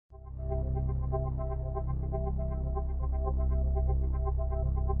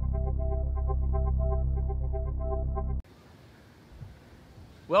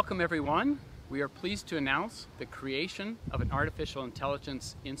Welcome everyone. We are pleased to announce the creation of an Artificial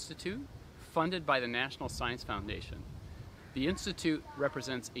Intelligence Institute funded by the National Science Foundation. The Institute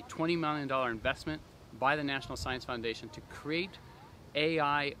represents a $20 million investment by the National Science Foundation to create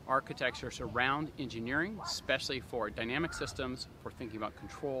AI architectures around engineering, especially for dynamic systems, for thinking about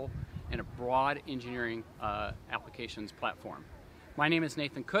control, and a broad engineering applications platform. My name is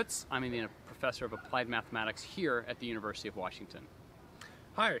Nathan Kutz. I'm a professor of applied mathematics here at the University of Washington.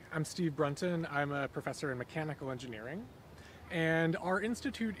 Hi, I'm Steve Brunton. I'm a professor in mechanical engineering, and our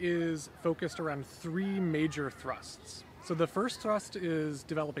institute is focused around three major thrusts. So the first thrust is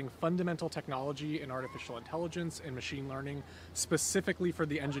developing fundamental technology in artificial intelligence and machine learning, specifically for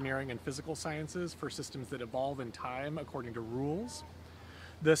the engineering and physical sciences for systems that evolve in time according to rules.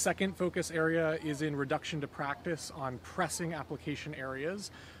 The second focus area is in reduction to practice on pressing application areas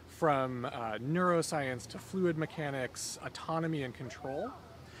from neuroscience to fluid mechanics, autonomy and control.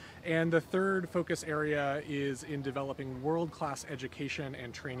 And the third focus area is in developing world-class education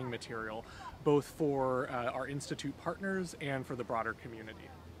and training material, both for our institute partners and for the broader community.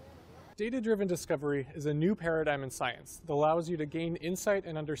 Data-driven discovery is a new paradigm in science that allows you to gain insight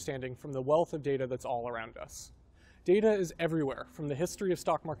and understanding from the wealth of data that's all around us. Data is everywhere, from the history of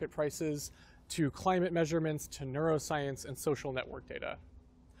stock market prices to climate measurements to neuroscience and social network data.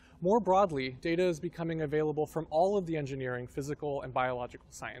 More broadly, data is becoming available from all of the engineering, physical, and biological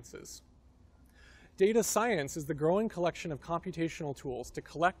sciences. Data science is the growing collection of computational tools to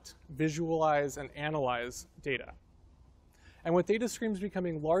collect, visualize, and analyze data. And with data streams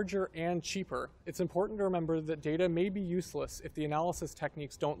becoming larger and cheaper, it's important to remember that data may be useless if the analysis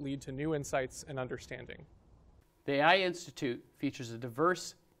techniques don't lead to new insights and understanding. The AI Institute features a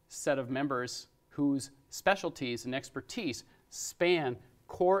diverse set of members whose specialties and expertise span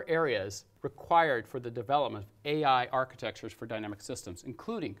core areas required for the development of AI architectures for dynamic systems,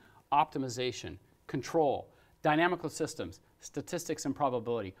 including optimization, control, dynamical systems, statistics and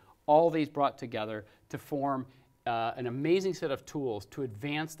probability, all these brought together to form an amazing set of tools to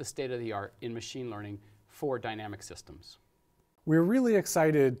advance the state of the art in machine learning for dynamic systems. We're really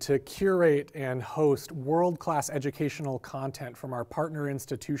excited to curate and host world-class educational content from our partner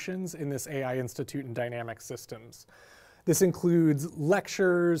institutions in this AI Institute in Dynamic Systems. This includes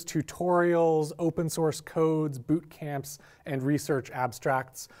lectures, tutorials, open source codes, boot camps, and research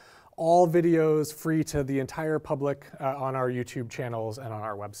abstracts. All videos free to the entire public on our YouTube channels and on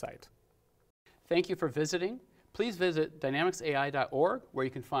our website. Thank you for visiting. Please visit dynamicsai.org, where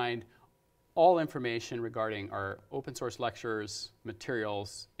you can find all information regarding our open source lectures,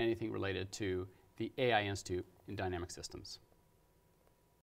 materials, anything related to the AI Institute in Dynamic Systems.